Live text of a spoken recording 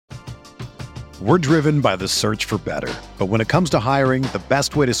We're driven by the search for better. But when it comes to hiring, the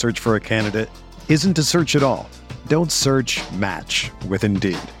best way to search for a candidate isn't to search at all. Don't search, match with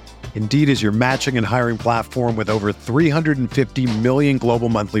Indeed. Indeed is your matching and hiring platform with over 350 million global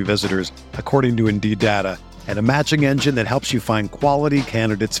monthly visitors, according to Indeed data, and a matching engine that helps you find quality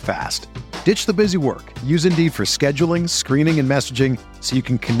candidates fast. Ditch the busy work. Use Indeed for scheduling, screening, and messaging so you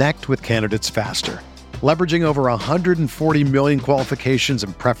can connect with candidates faster. Leveraging over 140 million qualifications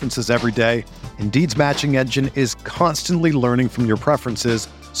and preferences every day, Indeed's matching engine is constantly learning from your preferences,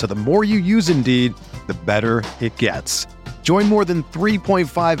 so the more you use Indeed, the better it gets. Join more than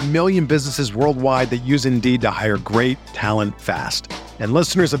 3.5 million businesses worldwide that use Indeed to hire great talent fast. And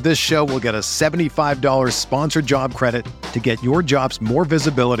listeners of this show will get a $75 sponsored job credit to get your jobs more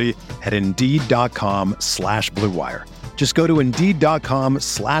visibility at Indeed.com/Blue Wire. Just go to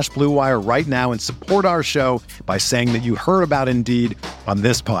Indeed.com/Blue Wire right now and support our show by saying that you heard about Indeed on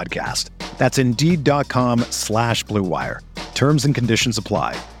this podcast. That's Indeed.com/Blue Wire. Terms and conditions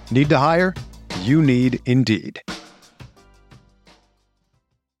apply. Need to hire? You need Indeed.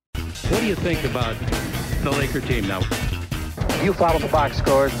 What do you think about the Laker team now? You follow the box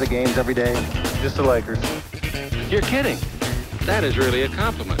scores of the games every day? Just the Lakers. You're kidding. That is really a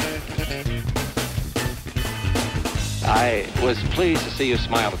compliment. I was pleased to see you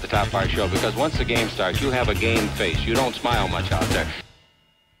smile at the top of our show because once the game starts, you have a game face. You don't smile much out there.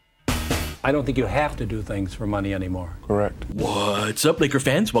 I don't think you have to do things for money anymore. Correct. What's up, Laker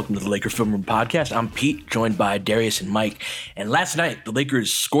fans? Welcome to the Laker Film Room Podcast. I'm Pete, joined by Darius and Mike. And last night, the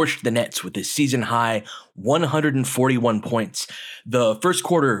Lakers scorched the Nets with a season-high 141 points. The first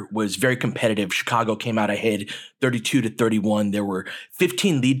quarter was very competitive. Chicago came out ahead 32-31. There were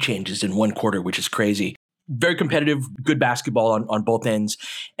 15 lead changes in one quarter, which is crazy. Very competitive, good basketball on both ends.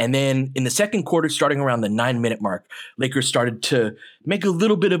 And then in the second quarter, starting around the 9-minute mark, Lakers started to make a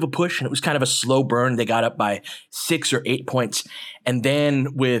little bit of a push, and it was kind of a slow burn. They got up by 6 or 8 points. And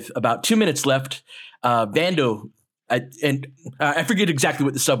then with about 2 minutes left, Vando, I forget exactly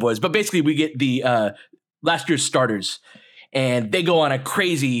what the sub was, but basically we get the last year's starters, and they go on a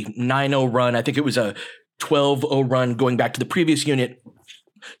crazy 9-0 run. I think it was a 12-0 run going back to the previous unit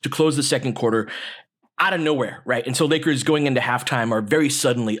to close the second quarter. Out of nowhere, right? And so Lakers going into halftime are very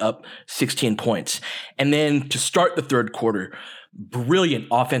suddenly up 16 points. And then to start the third quarter, brilliant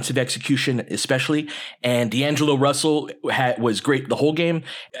offensive execution especially. And D'Angelo Russell was great the whole game,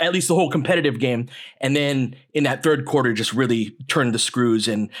 at least the whole competitive game. And then in that third quarter, just really turned the screws.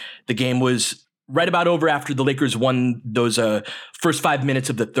 And the game was right about over after the Lakers won those first 5 minutes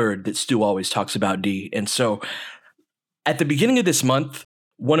of the third that Stu always talks about, D. And so at the beginning of this month,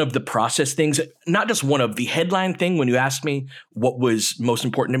 one of the process things, not just one of the headline thing, when you asked me what was most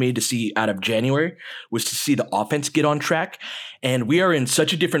important to me to see out of January, was to see the offense get on track. And we are in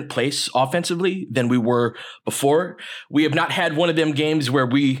such a different place offensively than we were before. We have not had one of them games where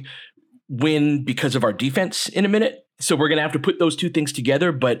we win because of our defense in a minute. So we're going to have to put those two things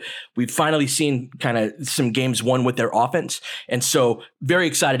together, but we've finally seen kind of some games won with their offense. And so very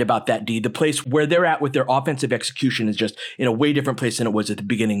excited about that, D. The place where they're at with their offensive execution is just in a way different place than it was at the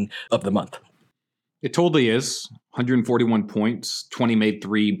beginning of the month. It totally is. 141 points, 20 made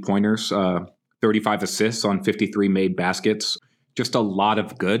three-pointers, 35 assists on 53 made baskets. Just a lot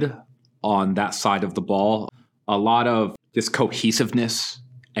of good on that side of the ball. A lot of just cohesiveness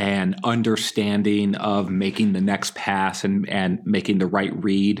and understanding of making the next pass and making the right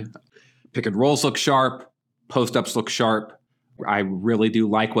read. Pick and rolls look sharp. Post-ups look sharp. I really do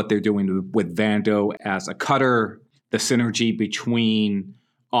like what they're doing with Vando as a cutter. The synergy between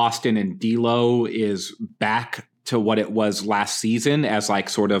Austin and D'Lo is back to what it was last season as like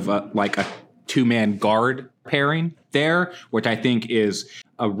sort of a two-man guard pairing there, which I think is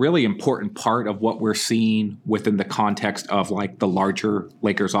a really important part of what we're seeing within the context of like the larger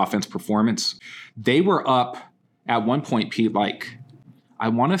Lakers offense performance. They were up at one point, Pete, like I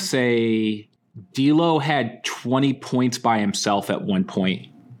want to say D'Lo had 20 points by himself at one point,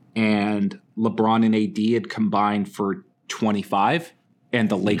 and LeBron and AD had combined for 25. And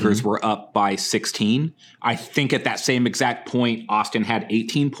the Lakers were up by 16. I think at that same exact point, Austin had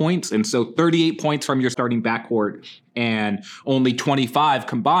 18 points. And so 38 points from your starting backcourt and only 25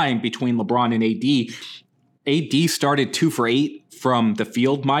 combined between LeBron and AD. AD started 2 for 8 from the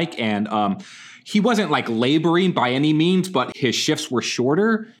field, Mike. And he wasn't like laboring by any means, but his shifts were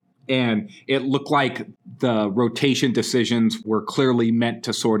shorter. And it looked like the rotation decisions were clearly meant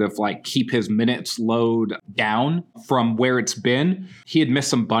to sort of like keep his minutes load down from where it's been. He had missed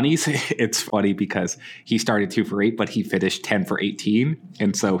some bunnies. It's funny because he started 2 for 8, but he finished 10 for 18.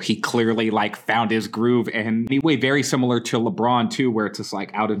 And so he clearly like found his groove. And anyway, very similar to LeBron too, where it's just like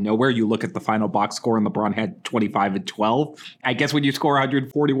out of nowhere, you look at the final box score and LeBron had 25 and 12. I guess when you score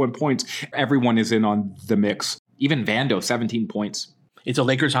 141 points, everyone is in on the mix. Even Vando, 17 points. It's a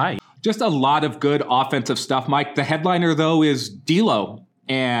Lakers high. Just a lot of good offensive stuff, Mike. The headliner, though, is D'Lo.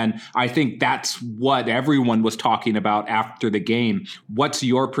 And I think that's what everyone was talking about after the game. What's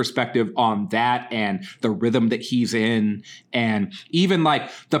your perspective on that and the rhythm that he's in? And even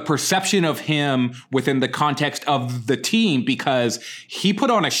like the perception of him within the context of the team, because he put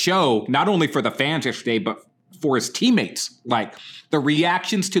on a show, not only for the fans yesterday, but for his teammates. Like the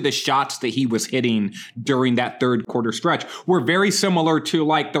reactions to the shots that he was hitting during that third quarter stretch were very similar to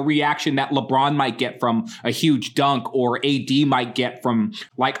like the reaction that LeBron might get from a huge dunk or AD might get from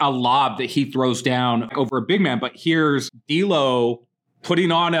like a lob that he throws down over a big man. But here's D'Lo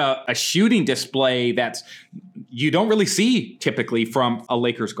putting on a shooting display that's you don't really see typically from a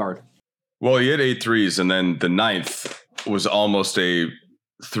Lakers guard. Well, he hit 8 threes, and then the 9th was almost a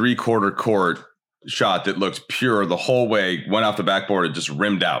 3-quarter court shot that looked pure the whole way, went off the backboard and just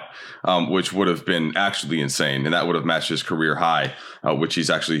rimmed out, which would have been actually insane. And that would have matched his career high, which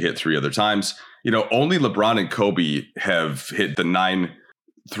he's actually hit 3 other times. You know, only LeBron and Kobe have hit the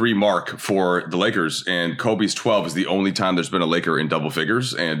 9-3 mark for the Lakers. And Kobe's 12 is the only time there's been a Laker in double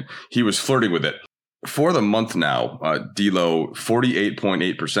figures. And he was flirting with it. For the month now, D'Lo,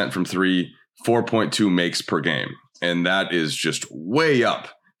 48.8% from 3, 4.2 makes per game. And that is just way up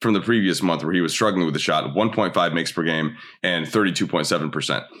from the previous month where he was struggling with the shot, 1.5 makes per game and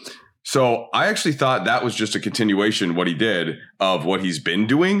 32.7%. So I actually thought that was just a continuation, what he did, of what he's been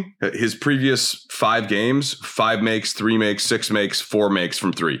doing. His previous 5 games, 5 makes, 3 makes, 6 makes, 4 makes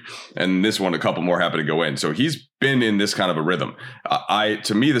from 3. And this one, a couple more happened to go in. So he's been in this kind of a rhythm.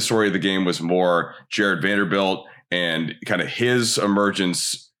 To me, the story of the game was more Jared Vanderbilt and kind of his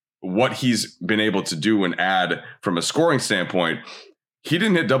emergence, what he's been able to do and add from a scoring standpoint. He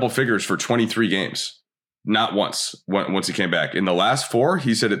didn't hit double figures for 23 games. Not once he came back. In the last 4,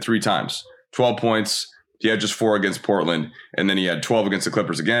 he's hit it 3 times. 12 points. He had just 4 against Portland. And then he had 12 against the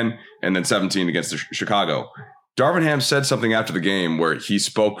Clippers again. And then 17 against Chicago. Darvin Ham said something after the game where he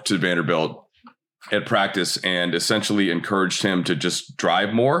spoke to Vanderbilt at practice and essentially encouraged him to just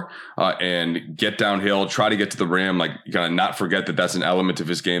drive more and get downhill, try to get to the rim, like kind of not forget that that's an element of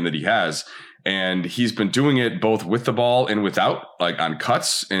his game that he has. And he's been doing it both with the ball and without, like on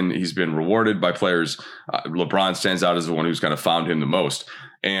cuts, and he's been rewarded by players. LeBron stands out as the one who's kind of found him the most.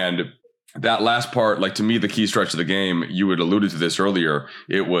 And that last part, like to me, the key stretch of the game, you had alluded to this earlier,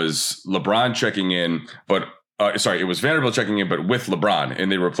 it was LeBron checking in, but it was Vanderbilt checking in, but with LeBron,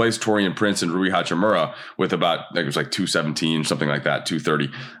 and they replaced Taurean Prince and Rui Hachimura with about, like it was like 2:17, something like that,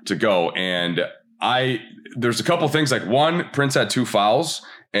 2:30 to go. And there's a couple things, like one, Prince had 2 fouls,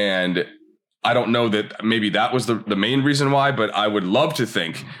 and I don't know that maybe that was the main reason why, but I would love to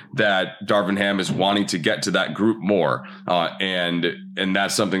think that Darvin Ham is wanting to get to that group more. And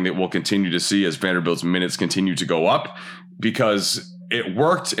that's something that we'll continue to see as Vanderbilt's minutes continue to go up, because it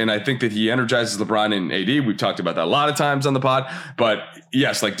worked. And I think that he energizes LeBron and AD. We've talked about that a lot of times on the pod, but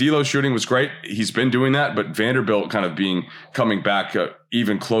yes, like D'Lo's shooting was great. He's been doing that, but Vanderbilt kind of coming back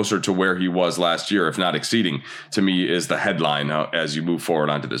even closer to where he was last year, if not exceeding, to me is the headline as you move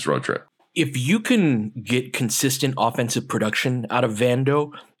forward onto this road trip. If you can get consistent offensive production out of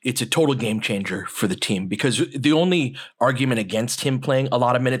Vando, it's a total game changer for the team, because the only argument against him playing a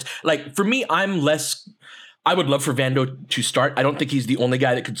lot of minutes, like for me, I would love for Vando to start. I don't think he's the only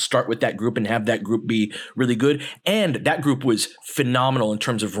guy that could start with that group and have that group be really good. And that group was phenomenal in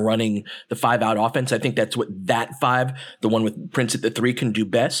terms of running the 5-out offense. I think that's what that 5, the one with Prince at the 3, can do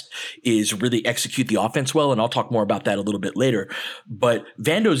best, is really execute the offense well. And I'll talk more about that a little bit later. But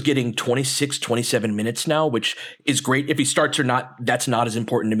Vando's getting 26, 27 minutes now, which is great. If he starts or not, that's not as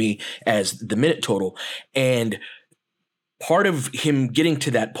important to me as the minute total. And part of him getting to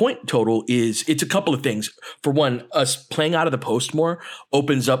that point total it's a couple of things. For one, us playing out of the post more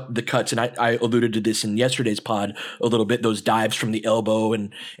opens up the cuts. And I alluded to this in yesterday's pod a little bit, those dives from the elbow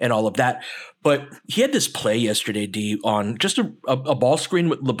and all of that. But he had this play yesterday, D, on just a ball screen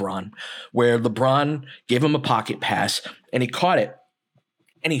with LeBron, where LeBron gave him a pocket pass and he caught it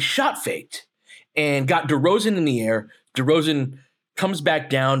and he shot faked and got DeRozan in the air. DeRozan comes back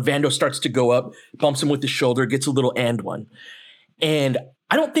down. Vando starts to go up, bumps him with the shoulder, gets a little and one. And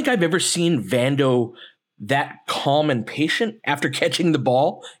I don't think I've ever seen Vando that calm and patient after catching the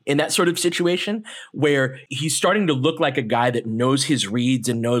ball in that sort of situation, where he's starting to look like a guy that knows his reads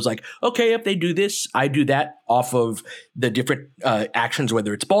and knows like, okay, if they do this, I do that off of the different actions,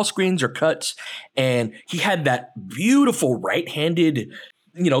 whether it's ball screens or cuts. And he had that beautiful right-handed,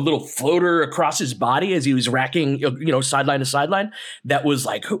 little floater across his body as he was racking, sideline to sideline. That was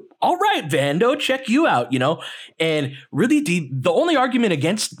like, all right, Vando, check you out, And really, the only argument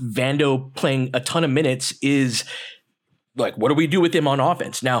against Vando playing a ton of minutes is like, what do we do with him on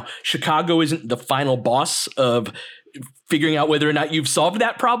offense? Now, Chicago isn't the final boss of figuring out whether or not you've solved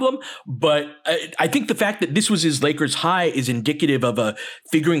that problem. But I think the fact that this was his Lakers high is indicative of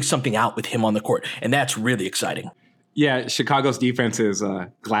figuring something out with him on the court. And that's really exciting. Yeah, Chicago's defense is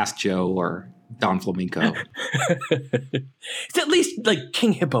Glass Joe or Don Flamenco. It's at least like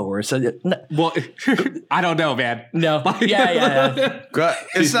King Hippo or something. No. Well, I don't know, man. No, yeah.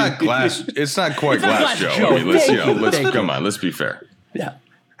 It's not Glass. It's not quite Glass Joe. I mean, let's come on. Let's be fair. Yeah,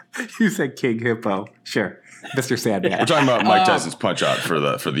 you said King Hippo. Sure, Mr. Sandman. We're talking about Mike Tyson's Punch Out for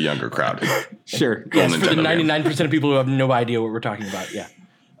the younger crowd. Sure. Yes, for the 99% of people who have no idea what we're talking about. Yeah.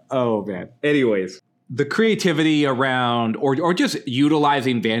 Oh man. Anyways. The creativity around or just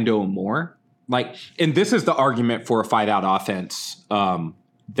utilizing Vando more, and this is the argument for a 5-out offense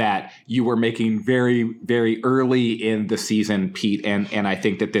that you were making very, very early in the season, Pete, and I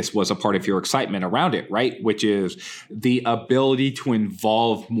think that this was a part of your excitement around it, right? Which is the ability to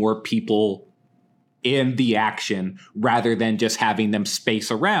involve more people in the action rather than just having them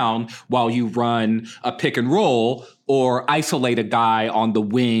space around while you run a pick and roll or isolate a guy on the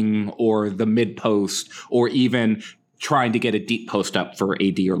wing or the mid post or even trying to get a deep post up for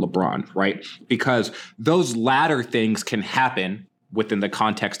AD or LeBron, right? Because those latter things can happen within the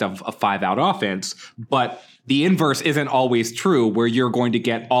context of a 5-out offense, but the inverse isn't always true where you're going to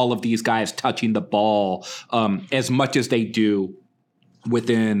get all of these guys touching the ball as much as they do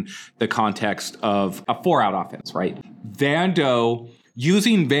within the context of a 4-out offense, right?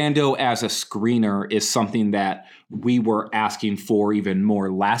 Using Vando as a screener is something that we were asking for even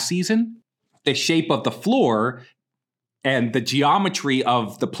more last season. The shape of the floor and the geometry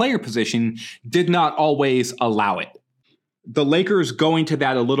of the player position did not always allow it. The Lakers going to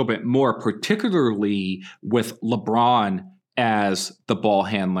that a little bit more, particularly with LeBron as the ball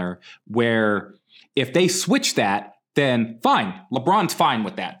handler, where if they switch that, then fine. LeBron's fine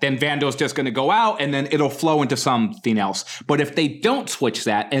with that. Then Vando's just going to go out and then it'll flow into something else. But if they don't switch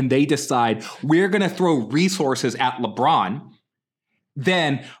that and they decide we're going to throw resources at LeBron,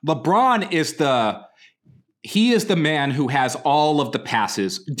 then LeBron is the man who has all of the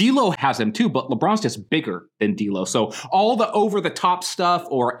passes. D'Lo has them too, but LeBron's just bigger than D'Lo. So all the over the top stuff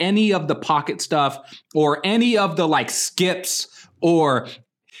or any of the pocket stuff or any of the skips or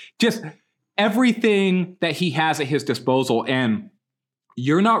just everything that he has at his disposal. And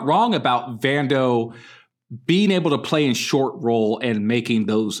you're not wrong about Vando being able to play in short roll and making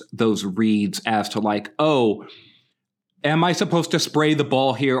those reads as to am I supposed to spray the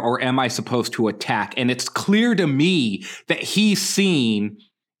ball here or am I supposed to attack? And it's clear to me that he's seen,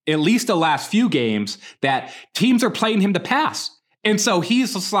 at least the last few games, that teams are playing him to pass. And so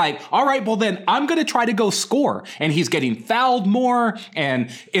he's just like, all right, well then I'm going to try to go score. And he's getting fouled more. And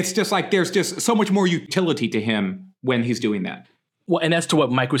it's just like, there's just so much more utility to him when he's doing that. Well, and as to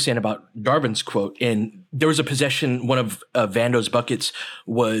what Mike was saying about Darvin's quote, and there was a possession, one of Vando's buckets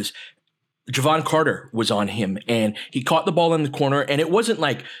was Javon Carter was on him and he caught the ball in the corner. And it wasn't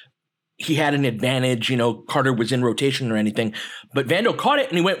like he had an advantage, Carter was in rotation or anything, but Vando caught it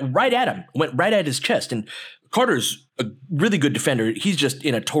and he went right at him, went right at his chest. And Carter's a really good defender. He's just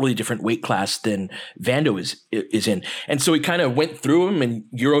in a totally different weight class than Vando is in. And so he kind of went through him and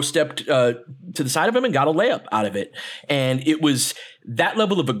Euro stepped to the side of him and got a layup out of it. And it was that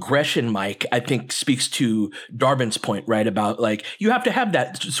level of aggression, Mike, I think speaks to Darvin's point, right? About you have to have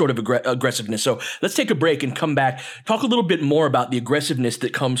that sort of aggressiveness. So let's take a break and come back, talk a little bit more about the aggressiveness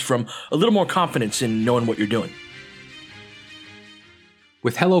that comes from a little more confidence in knowing what you're doing.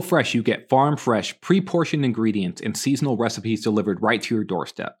 With HelloFresh, you get farm-fresh, pre-portioned ingredients and seasonal recipes delivered right to your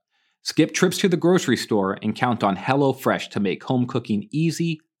doorstep. Skip trips to the grocery store and count on HelloFresh to make home cooking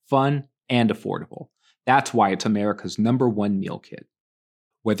easy, fun, and affordable. That's why it's America's #1 meal kit.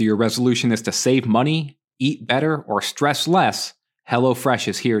 Whether your resolution is to save money, eat better, or stress less, HelloFresh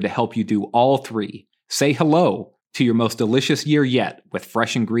is here to help you do all three. Say hello to your most delicious year yet with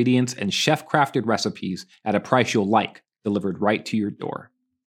fresh ingredients and chef-crafted recipes at a price you'll like, delivered right to your door.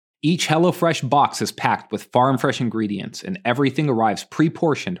 Each HelloFresh box is packed with farm-fresh ingredients, and everything arrives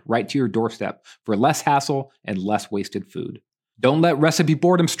pre-portioned right to your doorstep for less hassle and less wasted food. Don't let recipe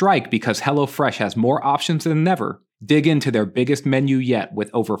boredom strike because HelloFresh has more options than ever. Dig into their biggest menu yet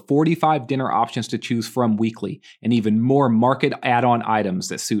with over 45 dinner options to choose from weekly and even more market add-on items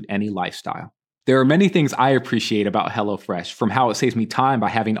that suit any lifestyle. There are many things I appreciate about HelloFresh, from how it saves me time by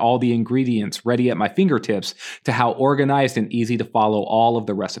having all the ingredients ready at my fingertips to how organized and easy to follow all of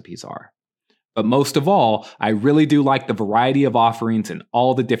the recipes are. But most of all, I really do like the variety of offerings and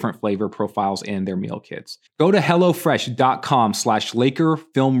all the different flavor profiles in their meal kits. Go to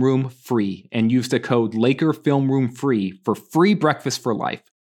HelloFresh.com/LakerFilmRoomFree and use the code LakerFilmRoomFree for free breakfast for life.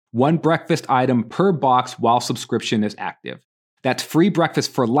 One breakfast item per box while subscription is active. That's free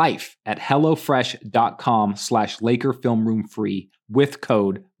breakfast for life at HelloFresh.com/LakerFilmRoomFree with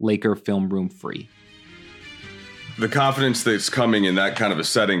code LakerFilmRoomFree. The confidence that's coming in that kind of a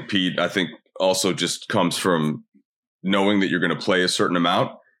setting, Pete, I think also just comes from knowing that you're going to play a certain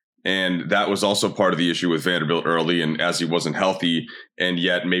amount. And that was also part of the issue with Vanderbilt early. And as he wasn't healthy, and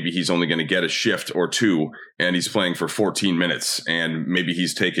yet maybe he's only going to get a shift or two, and he's playing for 14 minutes, and maybe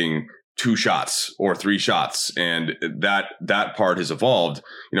he's taking 2 shots or 3 shots. And that part has evolved.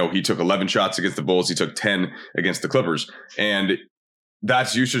 He took 11 shots against the Bulls. He took 10 against the Clippers. And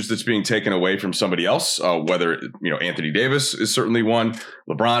that's usage that's being taken away from somebody else, whether, Anthony Davis is certainly one,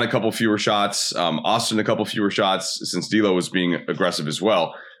 LeBron, a couple fewer shots, Austin, a couple fewer shots, since D'Lo was being aggressive as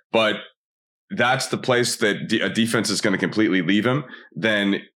well. But that's the place that a defense is going to completely leave him.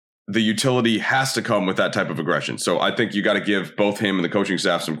 Then the utility has to come with that type of aggression. So I think you got to give both him and the coaching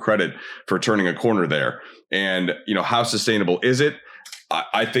staff some credit for turning a corner there. And, how sustainable is it?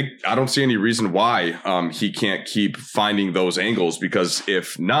 I think I don't see any reason why he can't keep finding those angles, because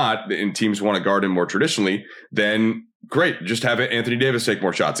if not, and teams want to guard him more traditionally, then great, just have Anthony Davis take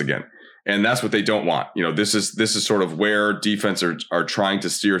more shots again. And that's what they don't want. This is sort of where defense are trying to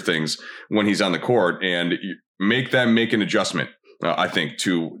steer things when he's on the court, and make them make an adjustment, I think,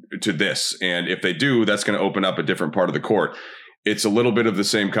 to this. And if they do, that's going to open up a different part of the court. It's a little bit of the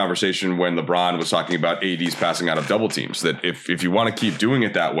same conversation when LeBron was talking about AD's passing out of double teams, that if you want to keep doing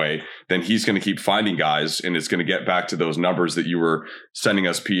it that way, then he's going to keep finding guys, and it's going to get back to those numbers that you were sending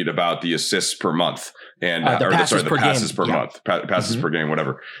us, Pete, about the assists per month and the passes per month, passes per game,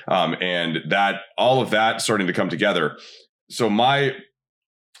 whatever. And that all of that starting to come together. So my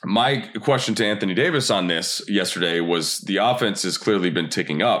question to Anthony Davis on this yesterday was, the offense has clearly been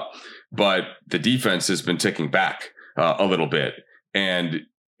ticking up, but the defense has been ticking back a little bit. And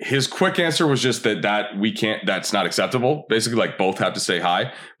his quick answer was just that we can't, that's not acceptable. Basically, like, both have to stay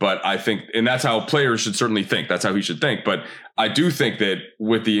high. But I think, and that's how players should certainly think. That's how he should think. But I do think that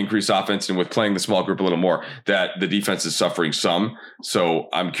with the increased offense and with playing the small group a little more, that the defense is suffering some. So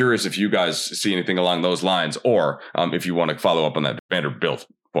I'm curious if you guys see anything along those lines, or if you want to follow up on that Vanderbilt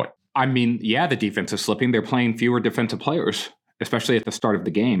point. I mean, yeah, the defense is slipping. They're playing fewer defensive players, especially at the start of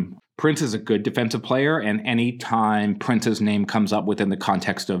the game. Prince is a good defensive player, and anytime Prince's name comes up within the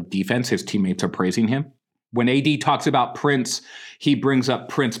context of defense, his teammates are praising him. When AD talks about Prince, he brings up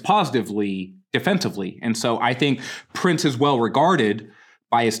Prince positively defensively. And so I think Prince is well regarded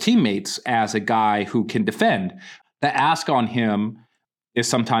by his teammates as a guy who can defend. The ask on him is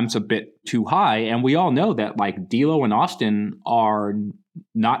sometimes a bit too high. And we all know that, like, D'Lo and Austin are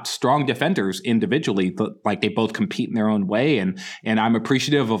not strong defenders individually, but like, they both compete in their own way. And I'm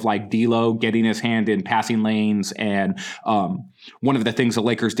appreciative of, like, D'Lo getting his hand in passing lanes. And one of the things the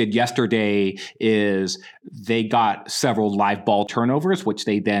Lakers did yesterday is they got several live ball turnovers, which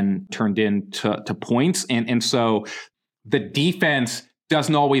they then turned into points. And so the defense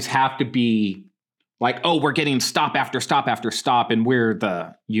doesn't always have to be like, oh, we're getting stop after stop after stop, and we're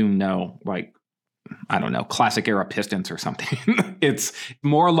the, like, I don't know, classic era Pistons or something. It's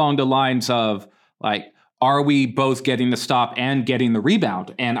more along the lines of, like, are we both getting the stop and getting the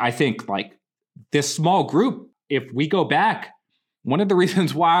rebound? And I think, like, this small group, if we go back, one of the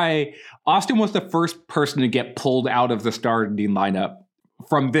reasons why Austin was the first person to get pulled out of the starting lineup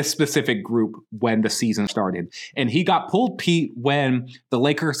from this specific group when the season started. And he got pulled, Pete, when the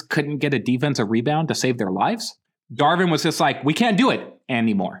Lakers couldn't get a defensive rebound to save their lives. Darvin was just like, we can't do it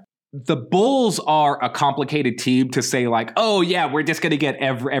anymore. The Bulls are a complicated team to say, like, oh yeah, we're just going to get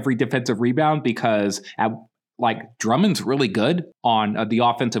every defensive rebound, because Drummond's really good on the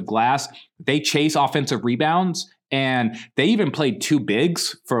offensive glass. They chase offensive rebounds, and they even played 2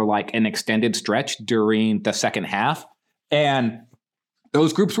 bigs for, like, an extended stretch during the second half. And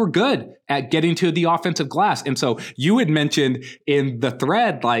those groups were good at getting to the offensive glass. And so you had mentioned in the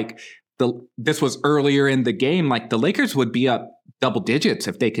thread, like, this was earlier in the game, like, the Lakers would be up double digits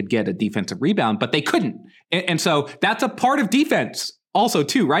if they could get a defensive rebound, but they couldn't. And so that's a part of defense also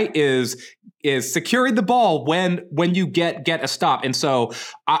too, right? Is is securing the ball when you get a stop. And so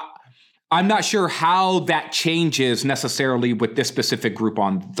I'm not sure how that changes necessarily with this specific group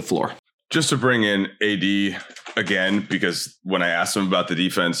on the floor. Just to bring in AD again, because when I asked him about the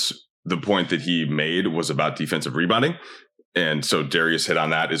defense, the point that he made was about defensive rebounding. And so Darius hit on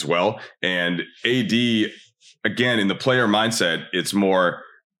that as well. And AD, again, in the player mindset, it's more,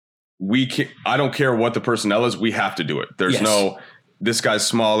 I don't care what the personnel is, we have to do it. There's no, this guy's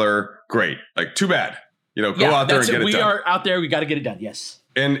smaller, great. Like, too bad. Go out there and get it done. We are out there, we got to get it done, yes.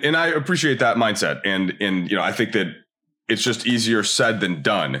 And I appreciate that mindset. And I think that it's just easier said than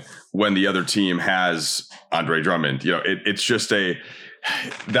done when the other team has Andre Drummond. It's just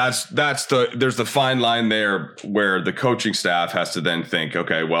there's the fine line there where the coaching staff has to then think,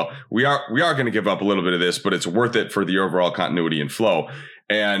 okay, well, we are going to give up a little bit of this, but it's worth it for the overall continuity and flow.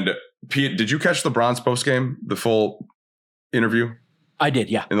 And Pete, did you catch LeBron's postgame, the full interview? I did,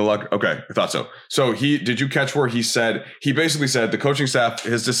 yeah. In the luck? Okay, I thought so. So did you catch where he basically said the coaching staff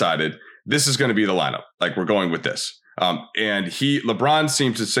has decided this is going to be the lineup. Like, we're going with this. And LeBron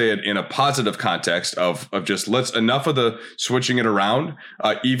seemed to say it in a positive context of just enough of the switching it around,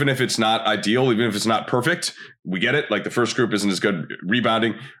 even if it's not ideal, even if it's not perfect. We get it. Like, the first group isn't as good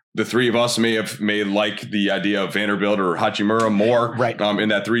rebounding. The three of us may like the idea of Vanderbilt or Hachimura more in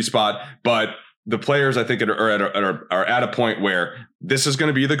that 3 spot, but the players, I think, are at a point where this is going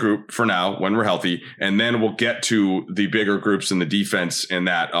to be the group for now when we're healthy, and then we'll get to the bigger groups in the defense and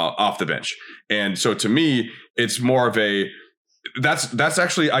that off the bench. And so to me, it's more of that's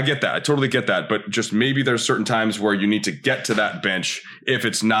actually, I get that. I totally get that. But just maybe there's certain times where you need to get to that bench if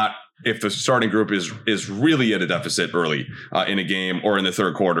the starting group is really at a deficit early in a game or in the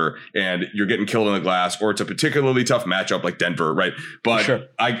third quarter, and you're getting killed in the glass, or it's a particularly tough matchup like Denver, right? But sure.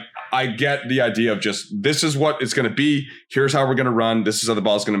 I get the idea of just, this is what it's going to be. Here's how we're going to run. This is how the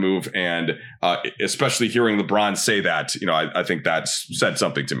ball's going to move. And especially hearing LeBron say that, I think that's said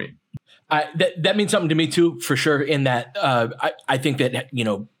something to me. That means something to me too, for sure. In that I think that,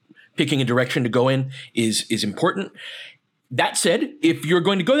 picking a direction to go in is important. That said, if you're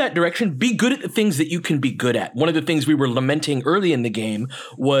going to go that direction, be good at the things that you can be good at. One of the things we were lamenting early in the game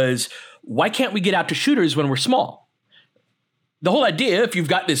was, why can't we get out to shooters when we're small? The whole idea, if you've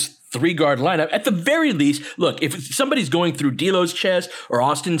got this 3-guard lineup, at the very least, look, if somebody's going through D'Lo's chest or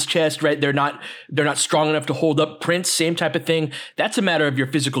Austin's chest, right, they're not strong enough to hold up Prince, same type of thing. That's a matter of your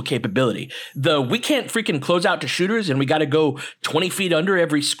physical capability. We can't freaking close out to shooters, and we got to go 20 feet under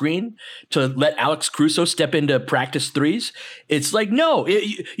every screen to let Alex Caruso step into practice threes. It's like, no,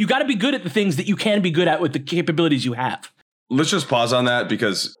 you got to be good at the things that you can be good at with the capabilities you have. Let's just pause on that,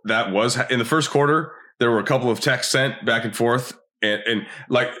 because that was in the first quarter. There were a couple of texts sent back and forth. And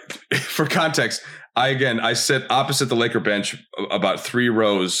like, for context, I sit opposite the Laker bench about 3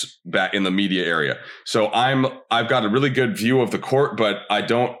 rows back in the media area. So I've got a really good view of the court, but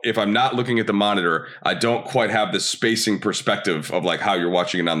if I'm not looking at the monitor, I don't quite have the spacing perspective of like how you're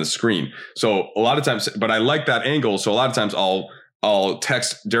watching it on the screen. So a lot of times, but I like that angle. So a lot of times I'll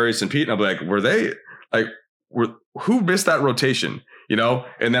text Darius and Pete and I'll be like, who missed that rotation?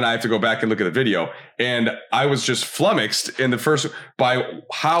 And then I have to go back and look at the video. And I was just flummoxed in the first by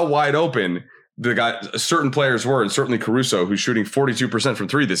how wide open certain players were, and certainly Caruso, who's shooting 42% from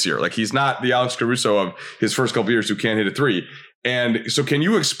 3 this year. Like, he's not the Alex Caruso of his first couple years who can't hit a 3. And so can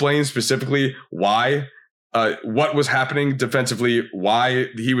you explain specifically why, what was happening defensively, why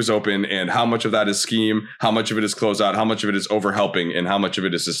he was open, and how much of that is scheme, how much of it is closeout, how much of it is overhelping, and how much of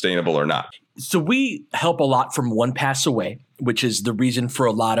it is sustainable or not? So we help a lot from one pass away, which is the reason for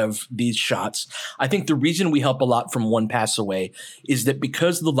a lot of these shots. I think the reason we help a lot from one pass away is that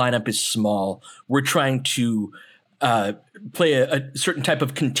because the lineup is small, we're trying to play a certain type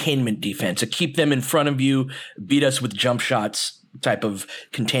of containment defense, to keep them in front of you, beat us with jump shots type of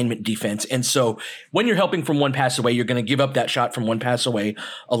containment defense. And so when you're helping from one pass away, you're going to give up that shot from one pass away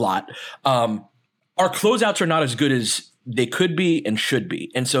a lot. Our closeouts are not as good as they could be and should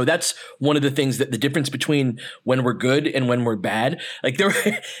be. And so that's one of the things that the difference between when we're good and when we're bad. Like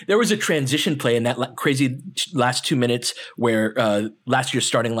there was a transition play in that crazy last 2 minutes where last year's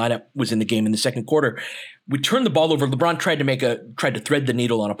starting lineup was in the game in the second quarter. We turned the ball over. LeBron tried to thread the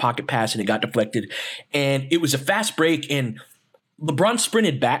needle on a pocket pass, and it got deflected. And it was a fast break, and LeBron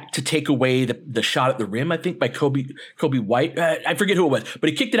sprinted back to take away the shot at the rim, I think, by Kobe White. I forget who it was, but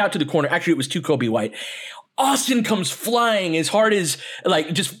he kicked it out to the corner. Actually, it was to Kobe White. Austin comes flying as hard as,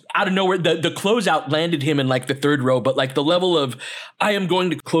 like, just out of nowhere. The closeout landed him in like the third row, but like the level of, I am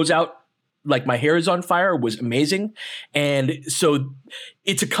going to close out like my hair is on fire, was amazing. And so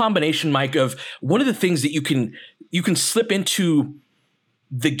it's a combination, Mike, of one of the things that you can slip into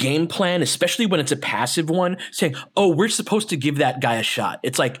the game plan, especially when it's a passive one, saying, oh, we're supposed to give that guy a shot.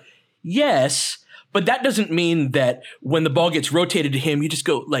 It's like, yes, but that doesn't mean that when the ball gets rotated to him, you just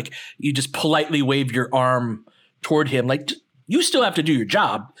go like, you just politely wave your arm toward him. Like, you still have to do your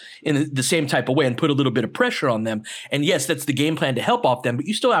job in the same type of way and put a little bit of pressure on them. And yes, that's the game plan to help off them, but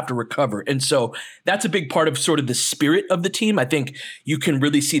you still have to recover. And so that's a big part of sort of the spirit of the team. I think you can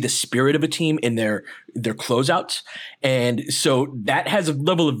really see the spirit of a team in their closeouts. And so that has a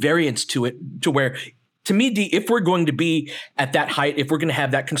level of variance to it, to where, to me, D, if we're going to be at that height, if we're going to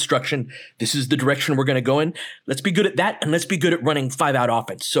have that construction, this is the direction we're going to go in. Let's be good at that, and let's be good at running 5-out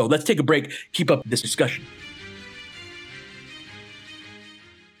offense. So let's take a break, keep up this discussion.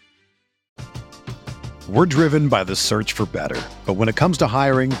 We're driven by the search for better. But when it comes to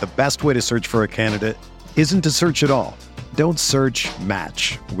hiring, the best way to search for a candidate isn't to search at all. Don't search,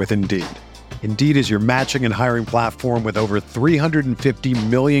 match with Indeed. Indeed is your matching and hiring platform with over 350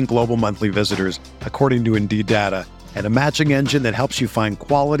 million global monthly visitors, according to Indeed data, and a matching engine that helps you find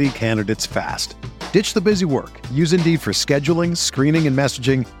quality candidates fast. Ditch the busy work. Use Indeed for scheduling, screening, and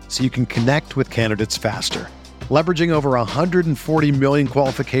messaging so you can connect with candidates faster. Leveraging over 140 million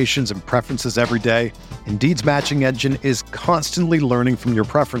qualifications and preferences every day, Indeed's matching engine is constantly learning from your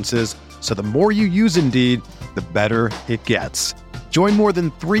preferences, so the more you use Indeed, the better it gets. Join more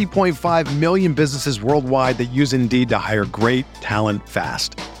than 3.5 million businesses worldwide that use Indeed to hire great talent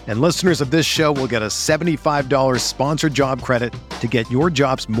fast. And listeners of this show will get a $75 sponsored job credit to get your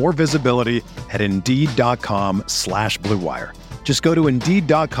jobs more visibility at Indeed.com/Blue Wire. Just go to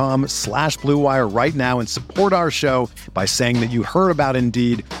Indeed.com/Blue Wire right now and support our show by saying that you heard about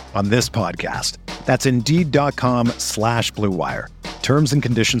Indeed on this podcast. That's Indeed.com/Blue Wire. Terms and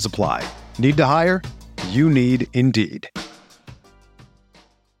conditions apply. Need to hire? You need Indeed.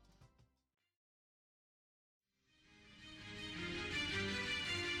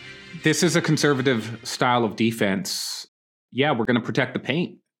 This is a conservative style of defense. Yeah, we're going to protect the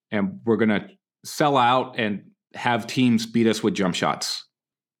paint, and we're going to sell out and have teams beat us with jump shots.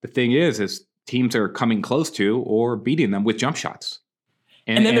 The thing is teams are coming close to or beating them with jump shots.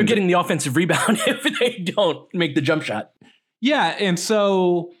 And then they're getting the offensive rebound if they don't make the jump shot. Yeah, and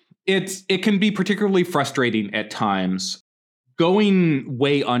so it can be particularly frustrating at times. Going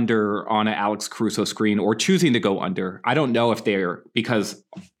way under on an Alex Caruso screen or choosing to go under, I don't know if they're, because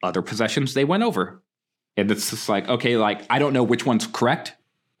other possessions they went over. And it's just like, okay, like I don't know which one's correct.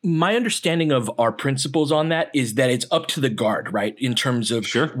 My understanding of our principles on that is that it's up to the guard, right? In terms of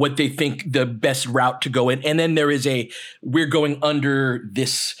what they think the best route to go in. And then there is we're going under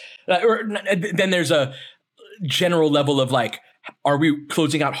this, then there's a general level of like, are we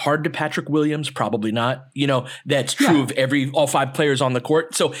closing out hard to Patrick Williams? Probably not. That's true of all 5 players on the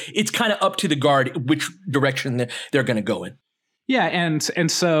court. So it's kind of up to the guard which direction they're going to go in. Yeah,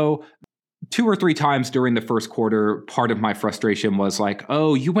 and so 2 or 3 times during the first quarter, part of my frustration was like,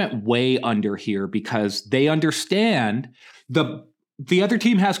 oh, you went way under here because they understand the other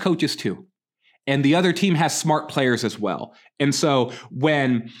team has coaches too. And the other team has smart players as well. And so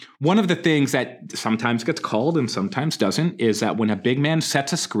when one of the things that sometimes gets called and sometimes doesn't is that when a big man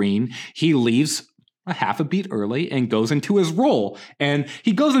sets a screen, he leaves a half a beat early and goes into his role. And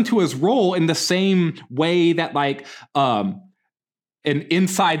he goes into his role in the same way that like an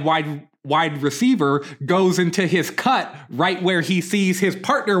inside wide receiver goes into his cut right where he sees his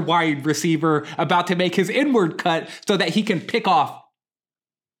partner wide receiver about to make his inward cut so that he can pick off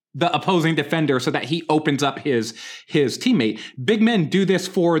the opposing defender so that he opens up his teammate. Big men do this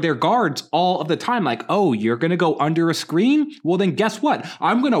for their guards all of the time. Like, oh, you're going to go under a screen? Well, then guess what?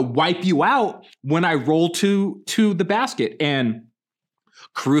 I'm going to wipe you out when I roll to the basket. And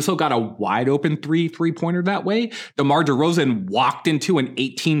Caruso got a wide open three-pointer that way. DeMar DeRozan walked into an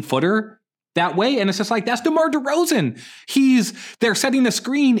 18-footer that way. And it's just like, that's DeMar DeRozan. They're setting the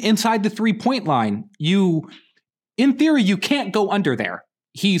screen inside the 3-point line. In theory, you can't go under there.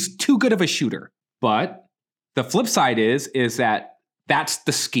 He's too good of a shooter. But the flip side is that that's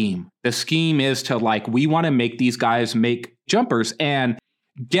the scheme. The scheme is to like, we want to make these guys make jumpers, and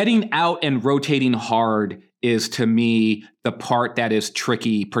getting out and rotating hard is to me the part that is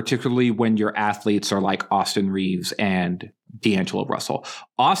tricky, particularly when your athletes are like Austin Reeves and D'Angelo Russell.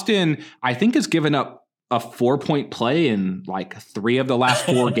 Austin, I think, has given up a 4-point play in like 3 of the last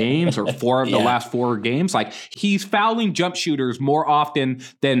 4 games or 4 of the last 4 games. Like, he's fouling jump shooters more often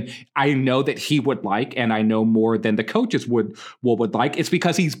than I know that he would like. And I know more than the coaches would like. It's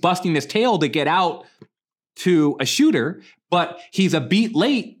because he's busting his tail to get out to a shooter, but he's a beat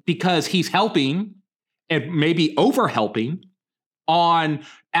late because he's helping and maybe over helping on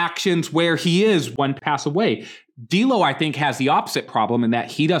actions where he is one pass away. D'Lo, I think, has the opposite problem in that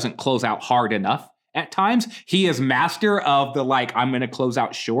he doesn't close out hard enough. At times, he is master of the I'm going to close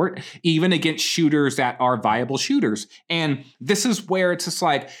out short, even against shooters that are viable shooters. And this is where it's just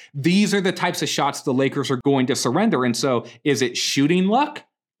these are the types of shots the Lakers are going to surrender. And so is it shooting luck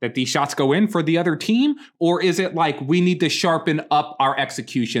that these shots go in for the other team? Or is it we need to sharpen up our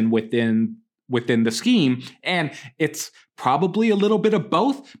execution within the scheme? And it's probably a little bit of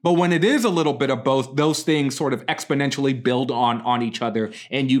both, but when it is a little bit of both, those things sort of exponentially build on each other,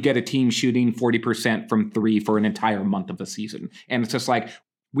 and you get a team shooting 40% from three for an entire month of a season. And it's just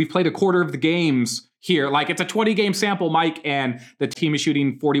we've played a quarter of the games here. It's a 20-game sample, Mike, and the team is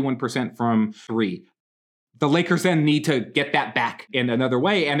shooting 41% from three. The Lakers then need to get that back in another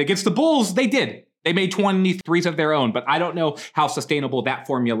way. And against the Bulls, they did. They made 23s of their own, but I don't know how sustainable that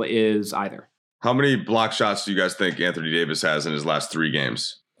formula is either. How many block shots do you guys think Anthony Davis has in his last 3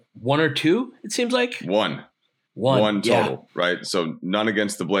 games? 1 or 2, it seems like? One total, yeah. Right? So none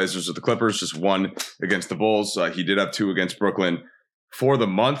against the Blazers or the Clippers, just 1 against the Bulls. He did have 2 against Brooklyn. For the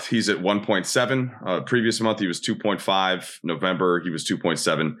month, he's at 1.7. Previous month, he was 2.5. November, he was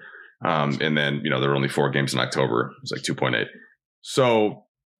 2.7. And then, there were only 4 games in October. It was 2.8. So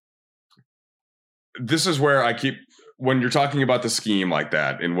this is where when you're talking about the scheme like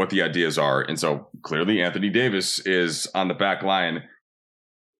that and what the ideas are, and so clearly Anthony Davis is on the back line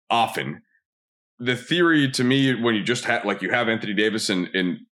often. The theory to me, when you just have you have Anthony Davis, and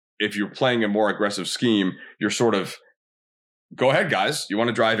if you're playing a more aggressive scheme, you're sort of, go ahead, guys, you want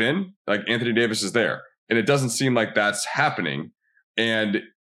to drive in? Anthony Davis is there. And it doesn't seem like that's happening. And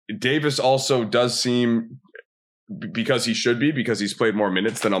Davis also does seem, because he should be, because he's played more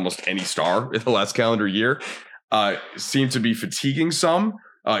minutes than almost any star in the last calendar year, seemed to be fatiguing some.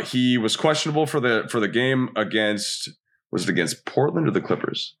 He was questionable for the game against, was it against Portland or the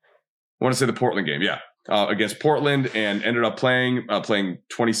Clippers? I want to say the Portland game. Yeah. Against Portland, and ended up playing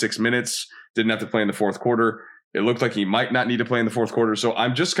 26 minutes. Didn't have to play in the fourth quarter. It looked like he might not need to play in the fourth quarter. So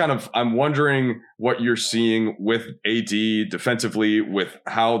I'm wondering what you're seeing with AD defensively, with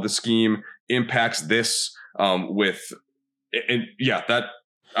how the scheme impacts this, I'm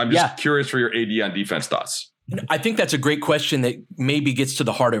just curious for your AD on defense thoughts. I think that's a great question that maybe gets to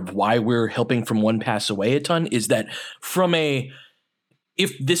the heart of why we're helping from one pass away a ton, is that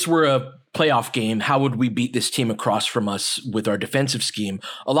if this were a playoff game, how would we beat this team across from us with our defensive scheme?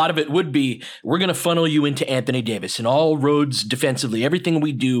 A lot of it would be, we're going to funnel you into Anthony Davis, and all roads defensively, everything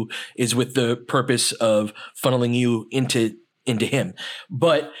we do is with the purpose of funneling you into him.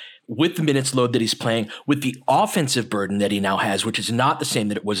 But with the minutes load that he's playing, with the offensive burden that he now has, which is not the same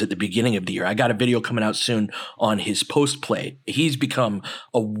that it was at the beginning of the year. I got a video coming out soon on his post play. He's become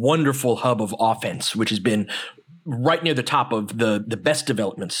a wonderful hub of offense, which has been right near the top of the best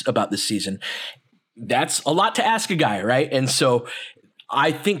developments about this season. That's a lot to ask a guy, right? And so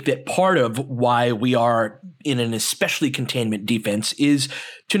I think that part of why we are in an especially containment defense is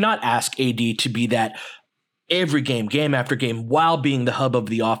to not ask AD to be that every game after game, while being the hub of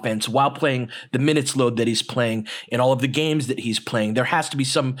the offense, while playing the minutes load that he's playing in all of the games that he's playing. There has to be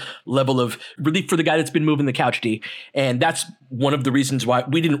some level of relief for the guy that's been moving the couch, D. And that's one of the reasons why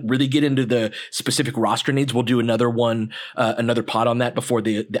we didn't really get into the specific roster needs. We'll do another pod on that before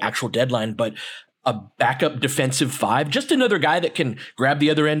the actual deadline. But a backup defensive 5, just another guy that can grab the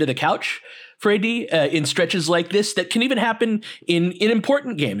other end of the couch for AD in stretches like this, that can even happen in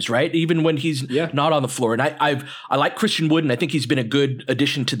important games, right? Even when he's not on the floor. And I like Christian Wood, and I think he's been a good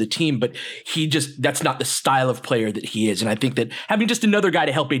addition to the team, but that's not the style of player that he is. And I think that having just another guy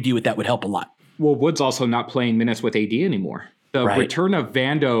to help AD with that would help a lot. Well, Wood's also not playing minutes with AD anymore. The return of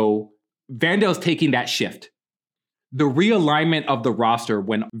Vando's taking that shift. The realignment of the roster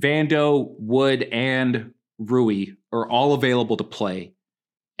when Vando, Wood, and Rui are all available to play,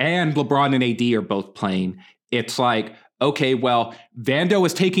 and LeBron and AD are both playing, it's okay, well, Vando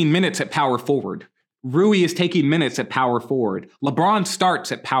is taking minutes at power forward. Rui is taking minutes at power forward. LeBron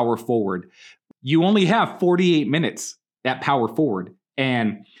starts at power forward. You only have 48 minutes at power forward,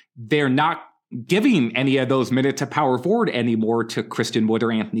 and they're not giving any of those minutes at power forward anymore to Christian Wood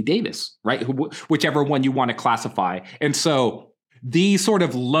or Anthony Davis, right? Whichever one you want to classify. And so these sort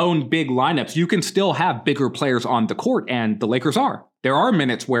of lone big lineups, you can still have bigger players on the court, and the Lakers are. There are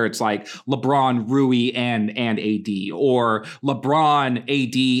minutes where it's LeBron, Rui, and AD, or LeBron,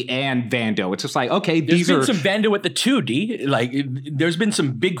 AD, and Vando. It's just okay, there's been some Vando at the 2, D. There's been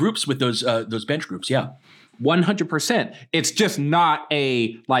some big groups with those bench groups, yeah. 100%. It's just not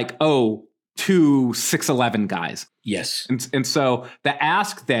a 2 6'11" guys. Yes. And so the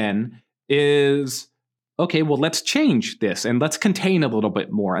ask then is, okay, well, let's change this and let's contain a little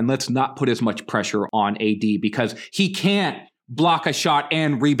bit more and let's not put as much pressure on AD because he can't block a shot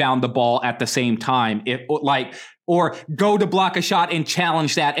and rebound the ball at the same time. Or go to block a shot and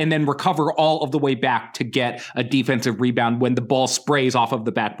challenge that and then recover all of the way back to get a defensive rebound when the ball sprays off of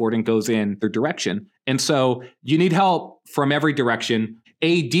the backboard and goes in their direction. And so you need help from every direction.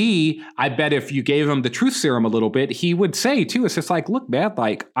 AD, I bet if you gave him the truth serum a little bit, he would say too, it's just like, look, man,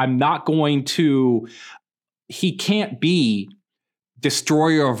 like he can't be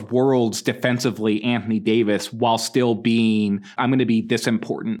destroyer of worlds defensively, Anthony Davis, while still being, I'm going to be this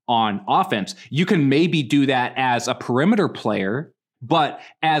important on offense. You can maybe do that as a perimeter player, but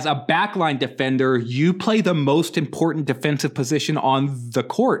as a backline defender, you play the most important defensive position on the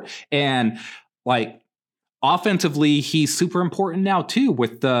court. And like offensively, he's super important now too,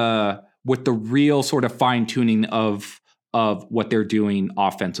 with the real sort of fine tuning of what they're doing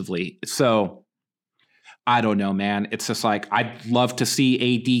offensively. So I don't know, man. It's just like, I'd love to see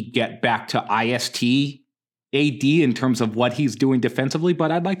AD get back to IST AD in terms of what he's doing defensively,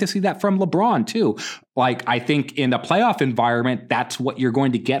 but I'd like to see that from LeBron too. Like, I think in a playoff environment, that's what you're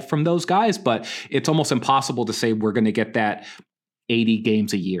going to get from those guys, but it's almost impossible to say we're going to get that 80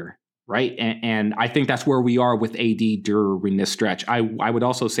 games a year, right? And I think that's where we are with AD during this stretch. I would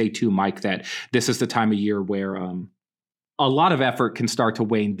also say too, Mike, that this is the time of year where a lot of effort can start to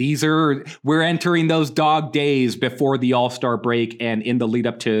wane. We're entering those dog days before the All-Star break and in the lead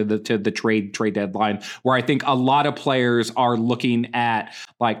up to the trade deadline, where I think a lot of players are looking at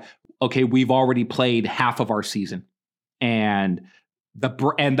like, okay, we've already played half of our season, and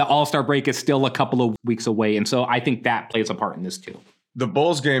the All-Star break is still a couple of weeks away, and so I think that plays a part in this too. The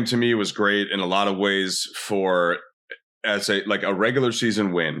Bulls game to me was great in a lot of ways as a regular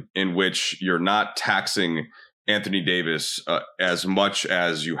season win in which you're not taxing Anthony Davis as much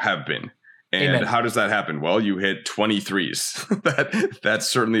as you have been. And Amen. How does that happen? Well, you hit 23s. That's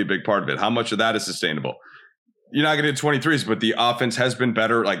certainly a big part of it. How much of that is sustainable? You're not going to hit 23s, but the offense has been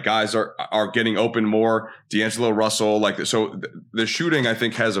better. Like, guys are getting open more. D'Angelo Russell, so the shooting, I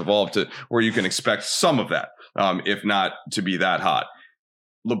think, has evolved to where you can expect some of that, if not to be that hot.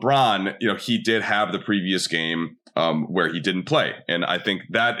 LeBron, he did have the previous game where he didn't play, and I think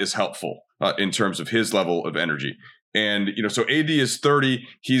that is helpful in terms of his level of energy. And, so AD is 30.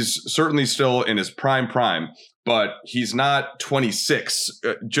 He's certainly still in his prime, but he's not 26,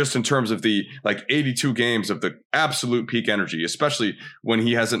 just in terms of the 82 games of the absolute peak energy, especially when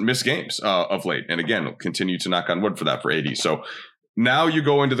he hasn't missed games of late. And again, we'll continue to knock on wood for that for AD. So now you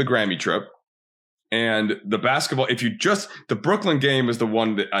go into the Grammy trip. And the basketball, the Brooklyn game is the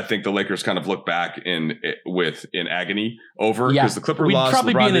one that I think the Lakers kind of look back in agony over, because the Clippers lost.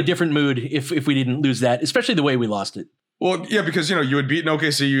 We'd probably be in a different mood if we didn't lose that, especially the way we lost it. Well, yeah, because you had beaten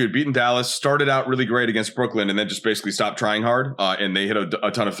OKC, you had beaten Dallas, started out really great against Brooklyn, and then just basically stopped trying hard, and they hit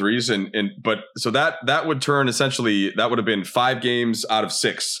a ton of threes, so that would turn essentially, that would have been 5 games out of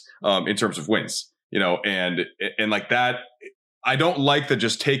 6 in terms of wins, and like that. I don't like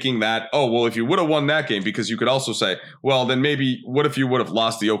just taking that, oh, well, if you would have won that game, because you could also say, well, then maybe what if you would have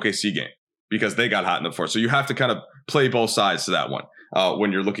lost the OKC game because they got hot in the fourth? So you have to kind of play both sides to that one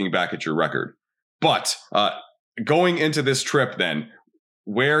when you're looking back at your record. But going into this trip then,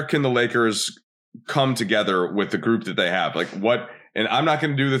 where can the Lakers come together with the group that they have? And I'm not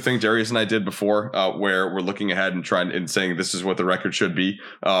going to do the thing Darius and I did before where we're looking ahead and saying this is what the record should be.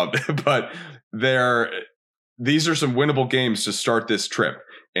 But these are some winnable games to start this trip.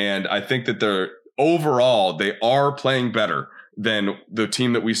 And I think that they are playing better than the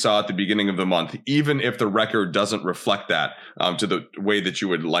team that we saw at the beginning of the month, even if the record doesn't reflect that to the way that you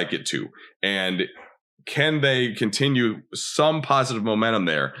would like it to. And can they continue some positive momentum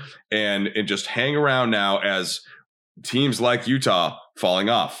there and just hang around now as teams like Utah falling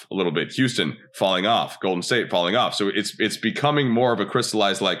off a little bit, Houston falling off, Golden State falling off. So it's becoming more of a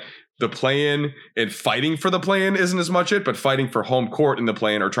crystallized, the play-in and fighting for the play-in isn't as much but fighting for home court in the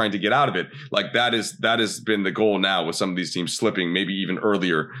play-in or trying to get out of it. That has been the goal now, with some of these teams slipping maybe even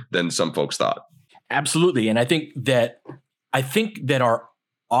earlier than some folks thought. Absolutely. And I think that our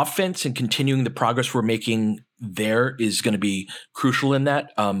offense and continuing the progress we're making there is going to be crucial in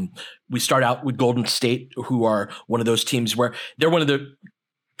that. We start out with Golden State, who are one of those teams where they're one of the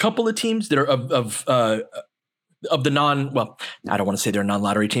couple of teams that are of the I don't want to say they're a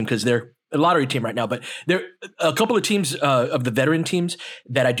non-lottery team because they're a lottery team right now, but there are a couple of teams of the veteran teams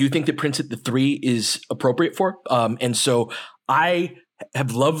that I do think that Prince at the 3 is appropriate for. And so I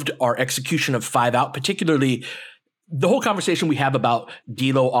have loved our execution of 5 out, particularly the whole conversation we have about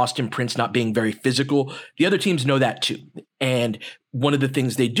D'Lo, Austin, Prince not being very physical, the other teams know that too. And one of the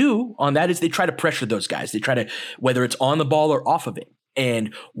things they do on that is they try to pressure those guys. They try to, whether it's on the ball or off of it.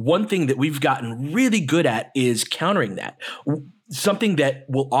 And one thing that we've gotten really good at is countering that. Something that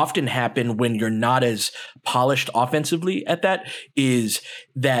will often happen when you're not as polished offensively at that is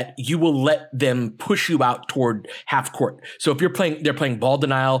that you will let them push you out toward half court. So if they're playing ball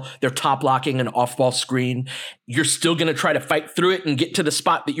denial, they're top locking an off ball screen, you're still going to try to fight through it and get to the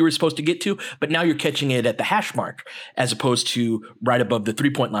spot that you were supposed to get to, but now you're catching it at the hash mark as opposed to right above the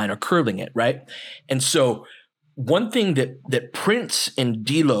 3-point line or curling it, right? And so one thing that Prince and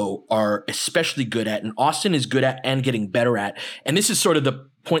D'Lo are especially good at, and Austin is good at and getting better at, and this is sort of the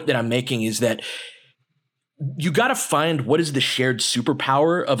point that I'm making, is that you got to find what is the shared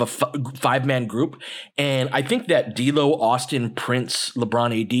superpower of a five-man group. And I think that D'Lo, Austin, Prince,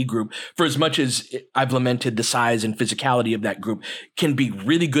 LeBron, AD group, for as much as I've lamented the size and physicality of that group, can be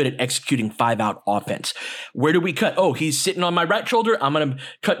really good at executing 5-out offense. Where do we cut? Oh, he's sitting on my right shoulder. I'm going to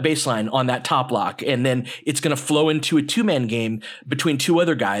cut baseline on that top lock. And then it's going to flow into a 2-man game between 2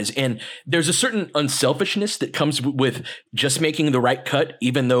 other guys. And there's a certain unselfishness that comes with just making the right cut,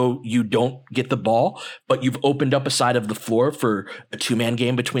 even though you don't get the ball, but you've opened up a side of the floor for a 2-man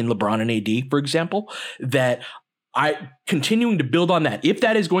game between LeBron and AD, for example, that continuing to build on that. If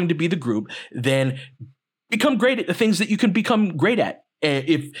that is going to be the group, then become great at the things that you can become great at.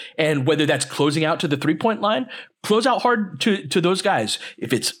 And whether that's closing out to the 3-point line, close out hard to those guys.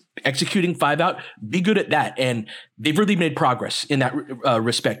 If it's executing 5-out, be good at that. And they've really made progress in that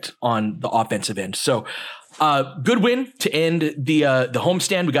respect on the offensive end. So good win to end the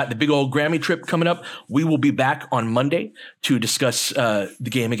homestand. We got the big old Grammy trip coming up. We will be back on Monday to discuss the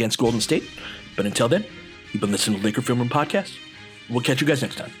game against Golden State. But until then, you've been listening to Laker Film Room Podcast. We'll catch you guys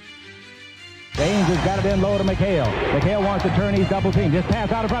next time. James has got it in low to McHale. McHale wants to turn. He's double teamed. Just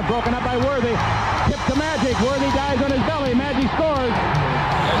pass out in front. Broken up by Worthy. Tip to Magic. Worthy dies on his belly. Magic scores.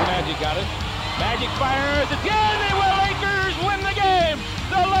 There's Magic got it. Magic fires again. The Lakers win the game.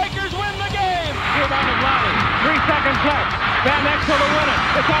 The Lakers win the game. Rebound is Lonnie. 3 seconds left. Van Exel to win it.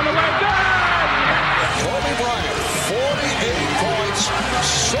 It's on the way. Good! Kobe Bryant, 48 points,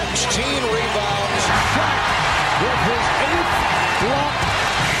 16 rebounds. Shot with his 8th block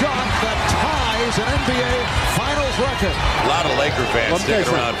shot that ties an NBA Finals record. A lot of Laker fans sticking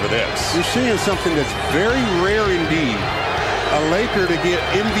around for this. You're seeing something that's very rare indeed. A Laker to get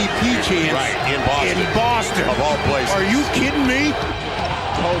MVP chance in Boston. Of all places. Are you kidding me?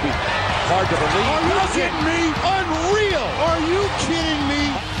 Kobe, hard to believe. Are you kidding me? Unreal. Are you kidding me?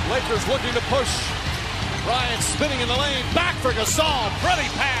 Lakers looking to push. Bryant spinning in the lane. Back for Gasol. Pretty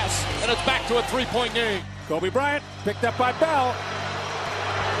pass. And it's back to a 3-point game. Kobe Bryant picked up by Bell.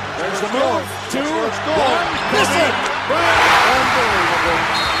 There's the move. 2, 1. Listen. Unbelievable.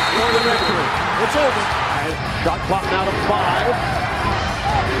 For the victory. It's over. Shot clock now to 5.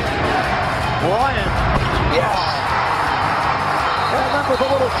 Bryant. Yes. And that was a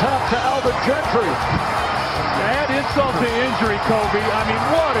little tough to Alvin Gentry. Add insult to injury, Kobe. I mean,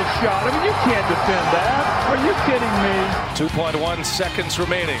 what a shot. I mean, you can't defend that. Are you kidding me? 2.1 seconds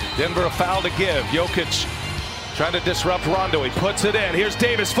remaining. Denver a foul to give. Jokic trying to disrupt Rondo. He puts it in. Here's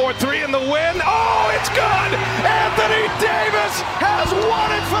Davis, 4-3 in the win. Oh, it's good! Anthony Davis has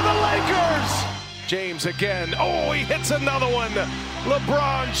won it for the Lakers! James again. Oh, he hits another one.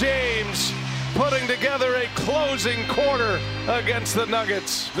 LeBron James putting together a closing quarter against the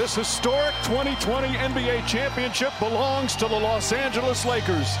Nuggets. This historic 2020 NBA championship belongs to the Los Angeles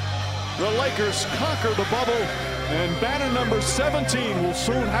Lakers. The Lakers conquer the bubble, and banner number 17 will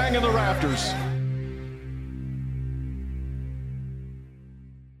soon hang in the rafters.